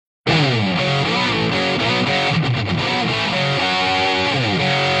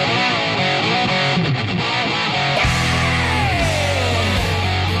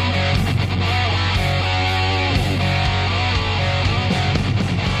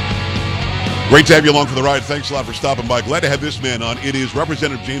Great to have you along for the ride. Thanks a lot for stopping by. Glad to have this man on. It is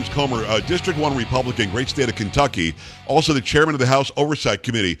Representative James Comer, District 1 Republican, great state of Kentucky, also the chairman of the House Oversight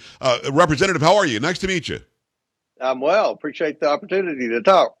Committee. Representative, how are you? Nice to meet you. I'm well. Appreciate the opportunity to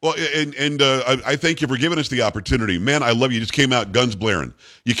talk. Well, and I thank you for giving us the opportunity. Man, I love you. You just came out guns blaring.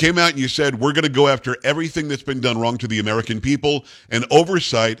 You came out and you said, we're going to go after everything that's been done wrong to the American people. And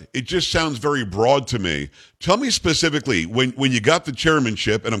oversight, it just sounds very broad to me. Tell me specifically, when you got the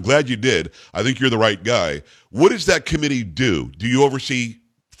chairmanship, and I'm glad you did, I think you're the right guy, what does that committee do? Do you oversee,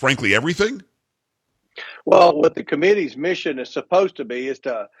 frankly, everything? Well, what the committee's mission is supposed to be is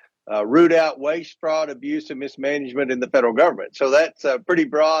to root out waste, fraud, abuse, and mismanagement in the federal government. So that's a pretty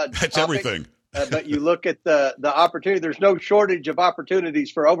broad That's topic. Everything. But you look at the opportunity, there's no shortage of opportunities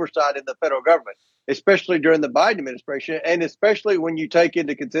for oversight in the federal government, especially during the Biden administration, and especially when you take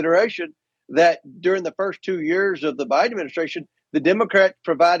into consideration that during the first 2 years of the Biden administration, the Democrats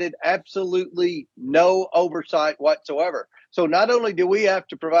provided absolutely no oversight whatsoever. So not only do we have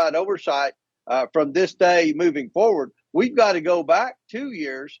to provide oversight from this day moving forward, we've got to go back 2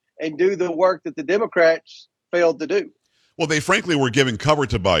 years and do the work that the Democrats failed to do. Well, they frankly were giving cover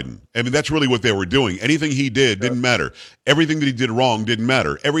to Biden. I mean, that's really what they were doing. Anything he did didn't matter. Everything that he did wrong didn't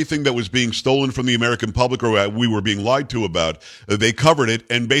matter. Everything that was being stolen from the American public or we were being lied to about, they covered it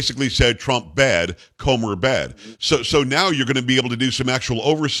and basically said Trump bad, Comer bad. So now you're going to be able to do some actual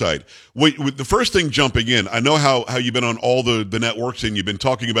oversight. The first thing jumping in, I know how you've been on all the networks and you've been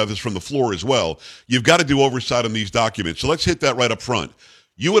talking about this from the floor as well. You've got to do oversight on these documents. So let's hit that right up front.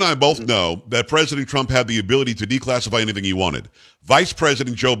 You and I both know that President Trump had the ability to declassify anything he wanted. Vice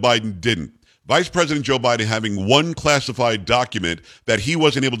President Joe Biden didn't. Vice President Joe Biden having one classified document that he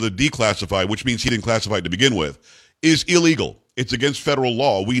wasn't able to declassify, which means he didn't classify it to begin with, is illegal. It's against federal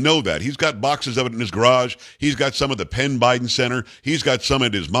law. We know that. He's got boxes of it in his garage. He's got some at the Penn Biden Center. He's got some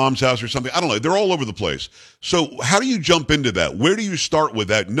at his mom's house or something. I don't know. They're all over the place. So how do you jump into that? Where do you start with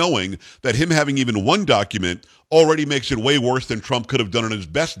that, knowing that him having even one document already makes it way worse than Trump could have done on his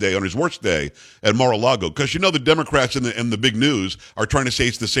best day, on his worst day at Mar-a-Lago? Because the Democrats and the big news are trying to say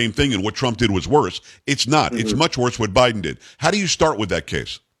it's the same thing and what Trump did was worse. It's not. It's much worse what Biden did. How do you start with that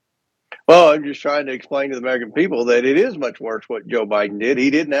case? Well, I'm just trying to explain to the American people that it is much worse what Joe Biden did. He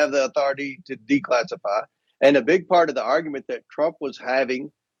didn't have the authority to declassify. And a big part of the argument that Trump was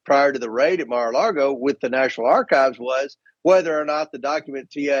having prior to the raid at Mar-a-Lago with the National Archives was whether or not the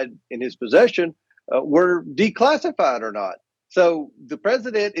documents he had in his possession were declassified or not. So the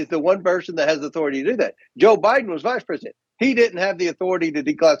president is the one person that has the authority to do that. Joe Biden was vice president. He didn't have the authority to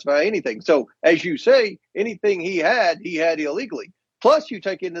declassify anything. So as you say, anything he had illegally. Plus, you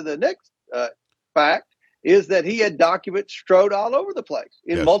take into the next fact is that he had documents strode all over the place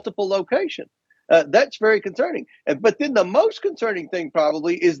in multiple locations. That's very concerning. But then the most concerning thing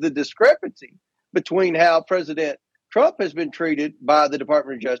probably is the discrepancy between how President Trump has been treated by the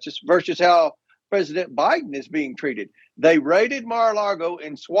Department of Justice versus how President Biden is being treated. They raided Mar-a-Lago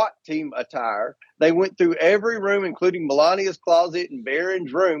in SWAT team attire. They went through every room, including Melania's closet and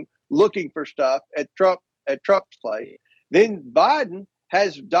Barron's room, looking for stuff at Trump's place. Then Biden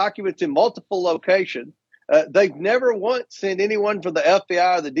has documents in multiple locations. They've never once sent anyone from the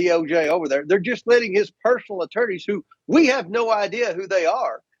FBI or the DOJ over there. They're just letting his personal attorneys, who we have no idea who they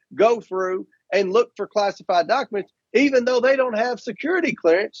are, go through and look for classified documents, even though they don't have security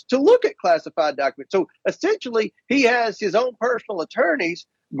clearance to look at classified documents. So essentially, he has his own personal attorneys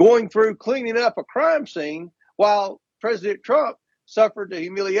going through cleaning up a crime scene while President Trump suffered the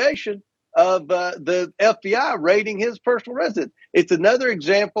humiliation of the FBI raiding his personal residence. It's another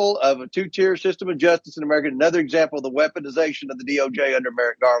example of a two-tier system of justice in America, another example of the weaponization of the DOJ under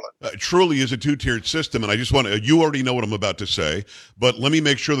Merrick Garland. Truly is a two-tiered system, and I just want to, you already know what I'm about to say, but let me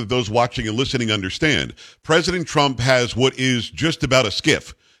make sure that those watching and listening understand. President Trump has what is just about a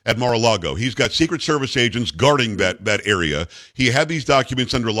skiff at Mar-a-Lago. He's got Secret Service agents guarding that area. He had these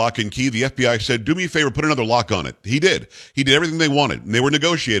documents under lock and key. The FBI said, do me a favor, put another lock on it. He did. He did everything they wanted, and they were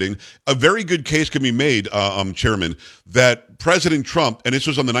negotiating. A very good case can be made, Chairman, that President Trump, and this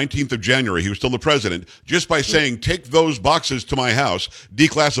was on the 19th of January, he was still the president, just by saying, take those boxes to my house,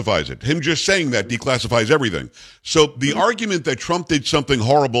 declassifies it. Him just saying that declassifies everything. So the argument that Trump did something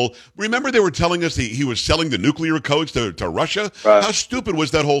horrible, remember they were telling us he was selling the nuclear codes to Russia? Right. How stupid was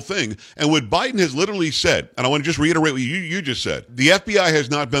that whole thing? And what Biden has literally said, and I want to just reiterate what you just said, the FBI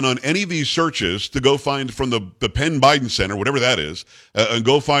has not been on any of these searches to go find from the Penn Biden Center, whatever that is, and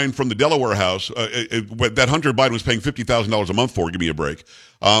go find from the Delaware house, that Hunter Biden was paying $50,000 a month for, give me a break.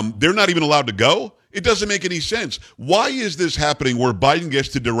 They're not even allowed to go. It doesn't make any sense. Why is this happening where Biden gets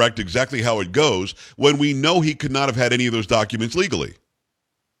to direct exactly how it goes when we know he could not have had any of those documents legally?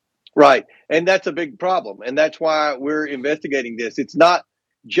 Right. And that's a big problem. And that's why we're investigating this. It's not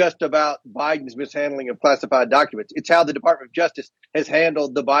just about Biden's mishandling of classified documents. It's how the Department of Justice has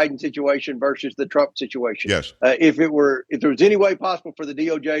handled the Biden situation versus the Trump situation. Yes. If there was any way possible for the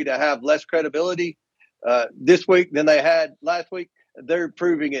DOJ to have less credibility this week than they had last week, they're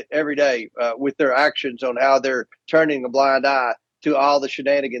proving it every day with their actions on how they're turning a blind eye to all the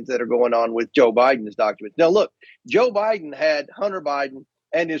shenanigans that are going on with Joe Biden's documents. Now, look, Joe Biden had Hunter Biden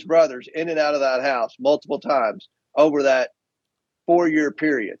and his brothers in and out of that house multiple times over that 4-year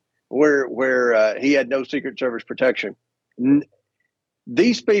period where he had no Secret Service protection.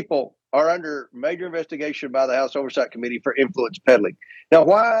 These people are under major investigation by the House Oversight Committee for influence peddling. Now,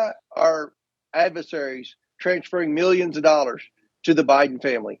 why are adversaries transferring millions of dollars to the Biden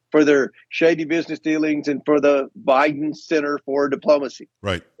family for their shady business dealings and for the Biden Center for Diplomacy?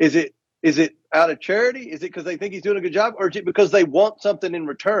 Right. Is it out of charity? Is it because they think he's doing a good job? Or is it because they want something in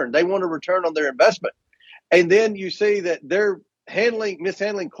return? They want a return on their investment. And then you see that they're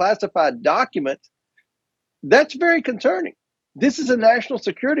mishandling classified documents. That's very concerning. This is a national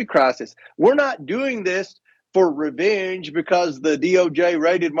security crisis. We're not doing this for revenge because the DOJ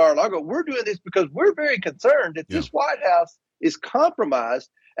raided Mar-a-Lago. We're doing this because we're very concerned that this White House is compromised,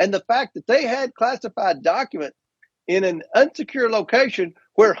 and the fact that they had classified documents in an unsecure location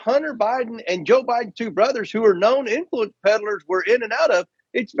where Hunter Biden and Joe Biden, two brothers who are known influence peddlers, were in and out of.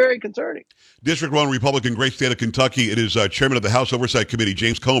 It's very concerning. District 1 Republican, great state of Kentucky. It is Chairman of the House Oversight Committee,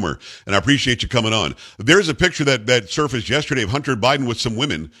 James Comer, and I appreciate you coming on. There's a picture that surfaced yesterday of Hunter Biden with some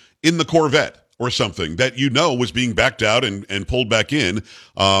women in the Corvette or something that was being backed out and pulled back in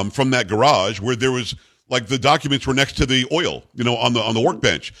from that garage where there was, like, the documents were next to the oil, on the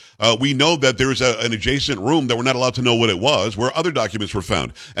workbench. We know that there's an adjacent room that we're not allowed to know what it was, where other documents were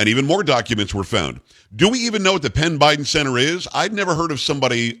found, and even more documents were found. Do we even know what the Penn Biden Center is? I'd never heard of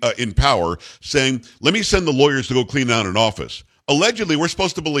somebody in power saying, let me send the lawyers to go clean out an office. Allegedly, we're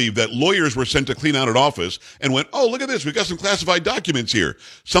supposed to believe that lawyers were sent to clean out an office and went, oh, look at this, we've got some classified documents here.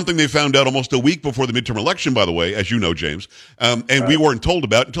 Something they found out almost a week before the midterm election, by the way, as you know, James. And we weren't told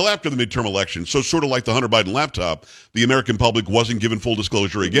about until after the midterm election. So sort of like the Hunter Biden laptop, the American public wasn't given full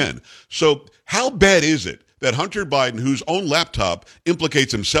disclosure again. So how bad is it that Hunter Biden, whose own laptop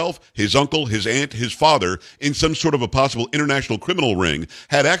implicates himself, his uncle, his aunt, his father, in some sort of a possible international criminal ring,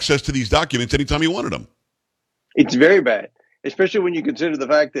 had access to these documents anytime he wanted them? It's very bad, especially when you consider the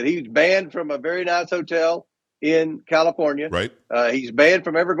fact that he's banned from a very nice hotel in California. Right. He's banned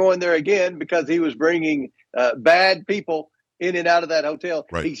from ever going there again because he was bringing bad people in and out of that hotel.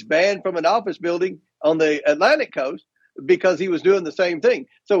 Right. He's banned from an office building on the Atlantic coast because he was doing the same thing.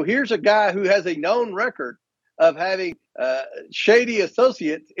 So here's a guy who has a known record of having shady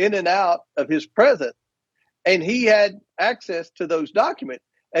associates in and out of his presence, and he had access to those documents.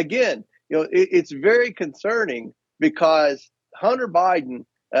 Again, it's very concerning because Hunter Biden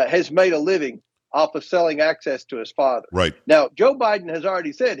has made a living off of selling access to his father. Right. Now, Joe Biden has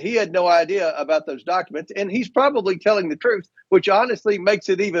already said he had no idea about those documents, and he's probably telling the truth, which honestly makes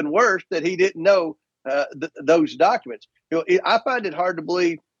it even worse that he didn't know those documents. I find it hard to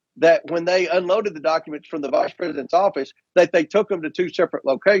believe that when they unloaded the documents from the vice president's office, that they took them to two separate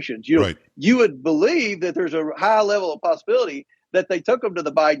locations. Right. You would believe that there's a high level of possibility that they took them to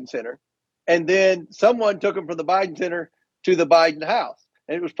the Biden Center, and then someone took them from the Biden Center to the Biden house.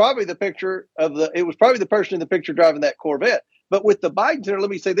 And it was probably the person in the picture driving that Corvette. But with the Biden Center, let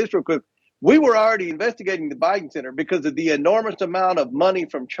me say this real quick. We were already investigating the Biden Center because of the enormous amount of money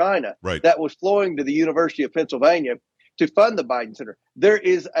from China that was flowing to the University of Pennsylvania to fund the Biden Center. There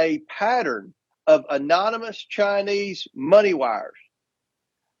is a pattern of anonymous Chinese money wires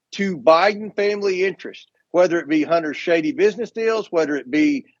to Biden family interests, whether it be Hunter's shady business deals, whether it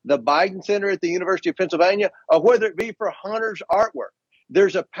be the Biden Center at the University of Pennsylvania, or whether it be for Hunter's artwork.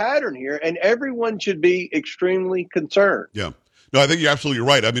 There's a pattern here, and everyone should be extremely concerned. Yeah. No, I think you're absolutely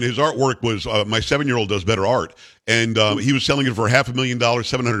right. I mean, his artwork was, my 7-year-old does better art, and he was selling it for $500,000,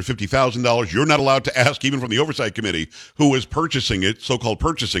 $750,000. You're not allowed to ask, even from the Oversight Committee, who was purchasing it, so-called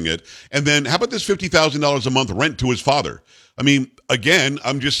purchasing it. And then how about this $50,000 a month rent to his father? I mean, again,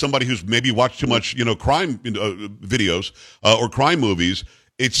 I'm just somebody who's maybe watched too much, crime videos or crime movies.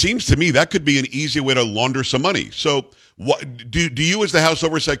 It seems to me that could be an easy way to launder some money. So what do you as the House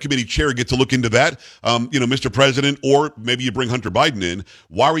Oversight Committee chair get to look into that? Mr. President, or maybe you bring Hunter Biden in.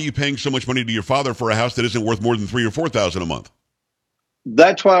 Why were you paying so much money to your father for a house that isn't worth more than $3,000 or $4,000 a month?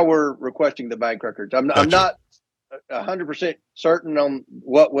 That's why we're requesting the bank records. I'm not 100% certain on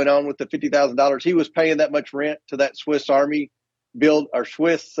what went on with the $50,000. He was paying that much rent to that Swiss Army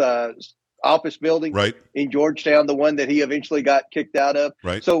Swiss office building right. in Georgetown, the one that he eventually got kicked out of.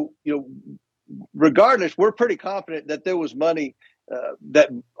 Right. So, regardless, we're pretty confident that there was money that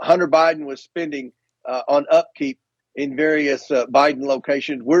Hunter Biden was spending on upkeep in various Biden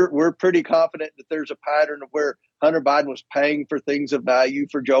locations. We're pretty confident that there's a pattern of where Hunter Biden was paying for things of value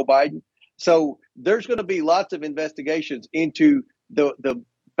for Joe Biden. So there's going to be lots of investigations into the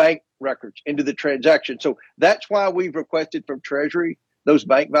bank records, into the transaction. So that's why we've requested from Treasury those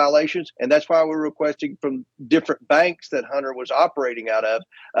bank violations, and that's why we're requesting from different banks that Hunter was operating out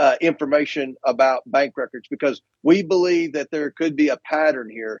of information about bank records, because we believe that there could be a pattern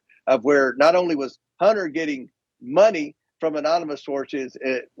here of where not only was Hunter getting money from anonymous sources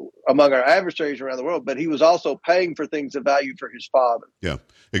among our adversaries around the world, but he was also paying for things of value for his father. Yeah,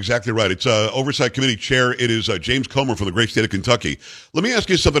 exactly right. It's Oversight Committee Chair. It is James Comer from the great state of Kentucky. Let me ask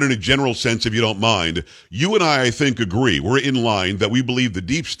you something in a general sense, if you don't mind. You and I think, agree. We're in line that we believe the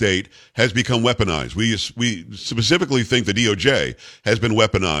deep state has become weaponized. We specifically think the DOJ has been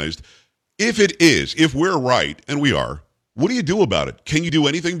weaponized. If we're right, and we are, what do you do about it? Can you do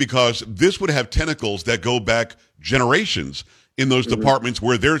anything? Because this would have tentacles that go back generations in those departments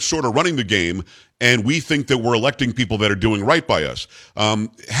where they're sort of running the game, and we think that we're electing people that are doing right by us.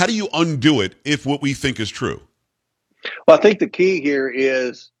 How do you undo it if what we think is true? Well, I think the key here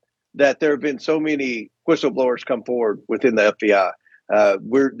is that there have been so many whistleblowers come forward within the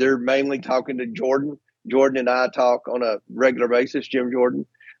FBI. They're mainly talking to Jordan. Jordan and I talk on a regular basis, Jim Jordan.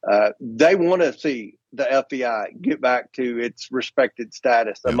 They want to see the FBI get back to its respected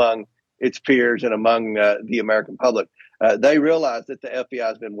status among its peers and among the American public. They realize that the FBI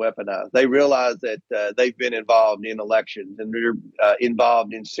has been weaponized. They realize that they've been involved in elections and they're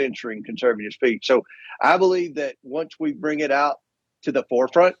involved in censoring conservative speech. So I believe that once we bring it out to the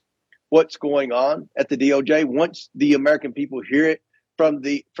forefront, what's going on at the DOJ, once the American people hear it from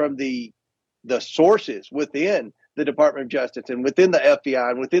the sources within the Department of Justice and within the FBI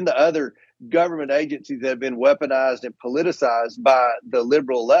and within the other government agencies that have been weaponized and politicized by the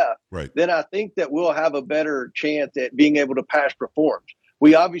liberal left, then I think that we'll have a better chance at being able to pass reforms.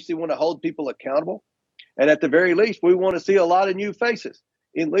 We obviously want to hold people accountable. And at the very least, we want to see a lot of new faces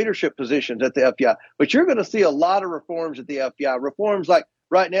in leadership positions at the FBI. But you're going to see a lot of reforms at the FBI. Reforms like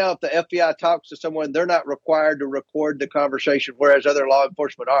right now, if the FBI talks to someone, they're not required to record the conversation, whereas other law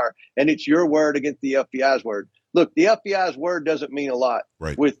enforcement are. And it's your word against the FBI's word. Look, the FBI's word doesn't mean a lot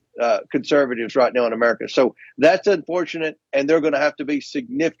with conservatives right now in America. So that's unfortunate, and there are going to have to be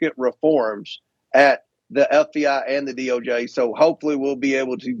significant reforms at the FBI and the DOJ. So hopefully we'll be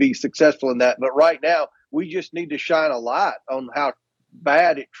able to be successful in that. But right now, we just need to shine a light on how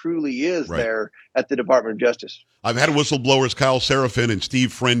bad it truly is there at the Department of Justice. I've had whistleblowers Kyle Seraphin and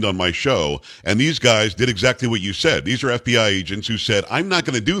Steve Friend on my show, and these guys did exactly what you said. These are FBI agents who said, I'm not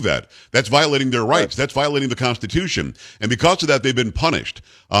going to do that. That's violating their rights. That's violating the Constitution. And because of that, they've been punished.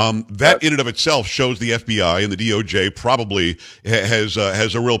 That in and of itself shows the FBI and the DOJ probably has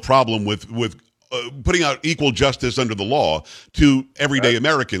a real problem with putting out equal justice under the law to everyday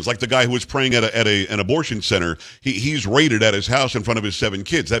Americans, like the guy who was praying at an abortion center. He's raided at his house in front of his 7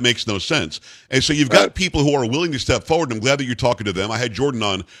 kids. That makes no sense. And so you've got people who are willing to step forward, and I'm glad that you're talking to them. I had Jordan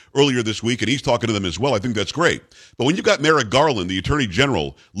on earlier this week, and he's talking to them as well. I think that's great. But when you've got Merrick Garland, the Attorney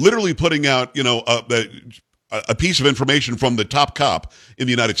General, literally putting out, a piece of information from the top cop in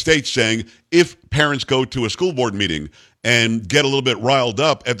the United States saying, if parents go to a school board meeting and get a little bit riled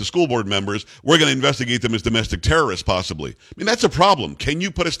up at the school board members, we're going to investigate them as domestic terrorists, possibly. I mean, that's a problem. Can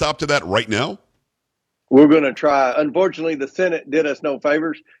you put a stop to that right now? We're going to try. Unfortunately, the Senate did us no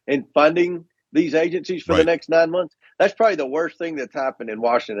favors in funding these agencies for the next 9 months. That's probably the worst thing that's happened in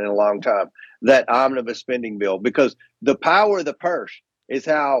Washington in a long time, that omnibus spending bill, because the power of the purse is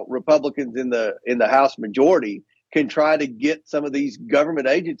how Republicans in the House majority can try to get some of these government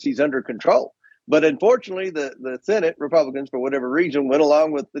agencies under control. But unfortunately, the Senate Republicans, for whatever reason, went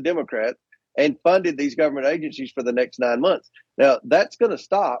along with the Democrats and funded these government agencies for the next 9 months. Now, that's going to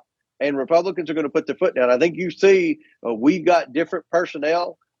stop, and Republicans are going to put their foot down. I think you see we've got different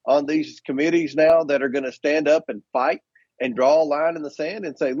personnel on these committees now that are going to stand up and fight and draw a line in the sand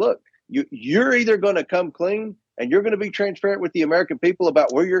and say, look, you're either going to come clean and you're going to be transparent with the American people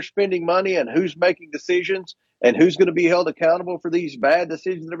about where you're spending money and who's making decisions and who's going to be held accountable for these bad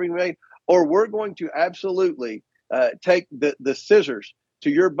decisions that are being made, or we're going to absolutely take the scissors to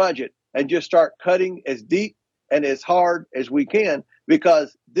your budget and just start cutting as deep and as hard as we can,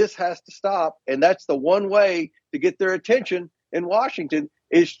 because this has to stop. And that's the one way to get their attention in Washington,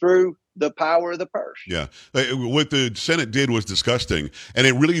 is through the power of the purse. Yeah. What the Senate did was disgusting, and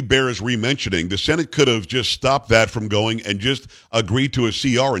it really bears re-mentioning. The Senate could have just stopped that from going and just agreed to a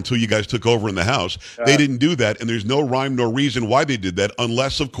CR until you guys took over in the House. They didn't do that, and there's no rhyme nor reason why they did that,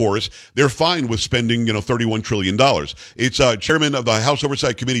 unless, of course, they're fine with spending, $31 trillion. It's Chairman of the House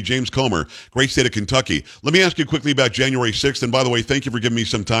Oversight Committee, James Comer, great state of Kentucky. Let me ask you quickly about January 6th, and by the way, thank you for giving me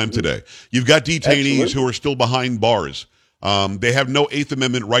some time today. You've got detainees who are still behind bars. They have no Eighth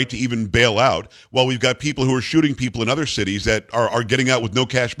Amendment right to even bail out, while we've got people who are shooting people in other cities that are getting out with no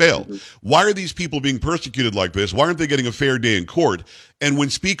cash bail. Why are these people being persecuted like this? Why aren't they getting a fair day in court? And when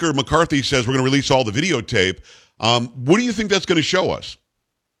Speaker McCarthy says we're going to release all the videotape, what do you think that's going to show us?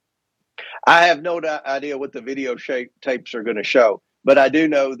 I have no idea what the tapes are going to show, but I do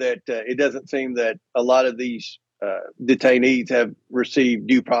know that it doesn't seem that a lot of these detainees have received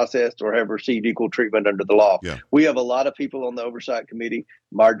due process or have received equal treatment under the law. Yeah. We have a lot of people on the Oversight Committee.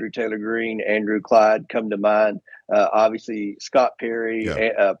 Marjorie Taylor Greene, Andrew Clyde come to mind. Obviously, Scott Perry,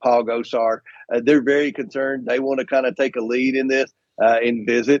 Paul Gosar. They're very concerned. They want to kind of take a lead in this and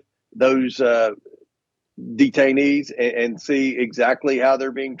visit those detainees and see exactly how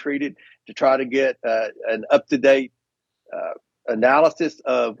they're being treated, to try to get an up-to-date analysis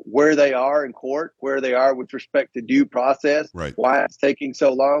of where they are in court, where they are with respect to due process, why it's taking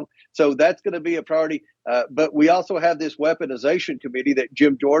so long. So that's going to be a priority. But we also have this weaponization committee that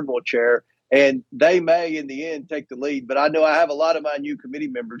Jim Jordan will chair, and they may in the end take the lead. But I know I have a lot of my new committee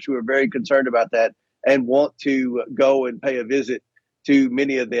members who are very concerned about that and want to go and pay a visit to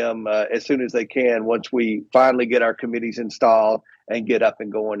many of them as soon as they can, once we finally get our committees installed and get up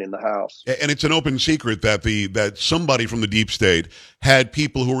and going in the House. And it's an open secret that that somebody from the deep state had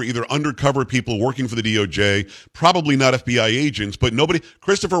people who were either undercover people working for the DOJ, probably not FBI agents, but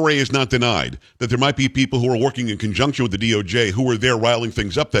Christopher Wray is not denied that there might be people who are working in conjunction with the DOJ who were there riling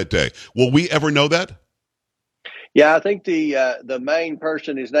things up that day. Will we ever know that? Yeah, I think the main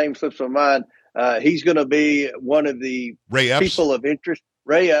person, his name slips my mind, he's going to be one of the people of interest.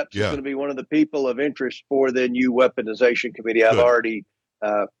 Ray Epps is going to be one of the people of interest for the new weaponization committee. I've already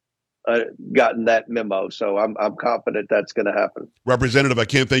gotten that memo, so I'm confident that's going to happen. Representative, I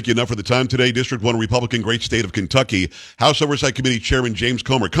can't thank you enough for the time today. District 1 Republican, great state of Kentucky, House Oversight Committee Chairman James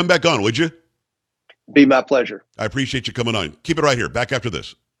Comer. Come back on, would you? Be my pleasure. I appreciate you coming on. Keep it right here. Back after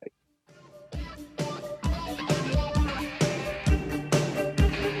this.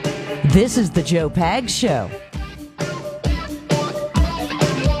 This is the Joe Pags Show.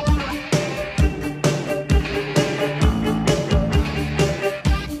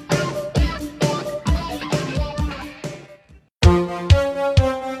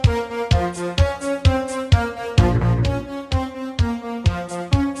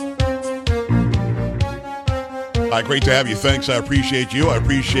 Great to have you. Thanks. I appreciate you. I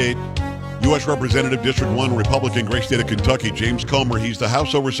appreciate U.S. Representative, District 1, Republican, great state of Kentucky, James Comer. He's the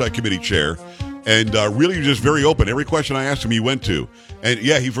House Oversight Committee chair, and really just very open. Every question I asked him, he went to. And,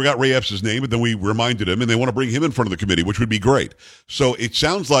 yeah, he forgot Ray Epps' name, but then we reminded him, and they want to bring him in front of the committee, which would be great. So it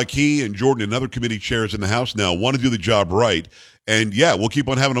sounds like he and Jordan and other committee chairs in the House now want to do the job right. And, yeah, we'll keep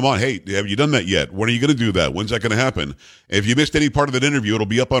on having them on. Hey, have you done that yet? When are you going to do that? When's that going to happen? If you missed any part of that interview, it'll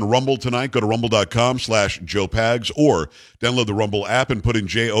be up on Rumble tonight. Go to rumble.com/Joe Pags or download the Rumble app and put in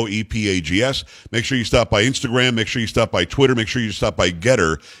JOEPAGS. Make sure you stop by Instagram. Make sure you stop by Twitter. Make sure you stop by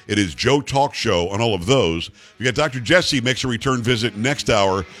Getter. It is Joe Talk Show on all of those. We got Dr. Jesse makes a return visit next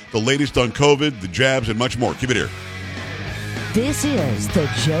hour. The latest on COVID, the jabs, and much more. Keep it here. This is the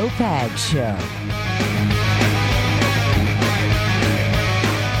Joe Pags Show.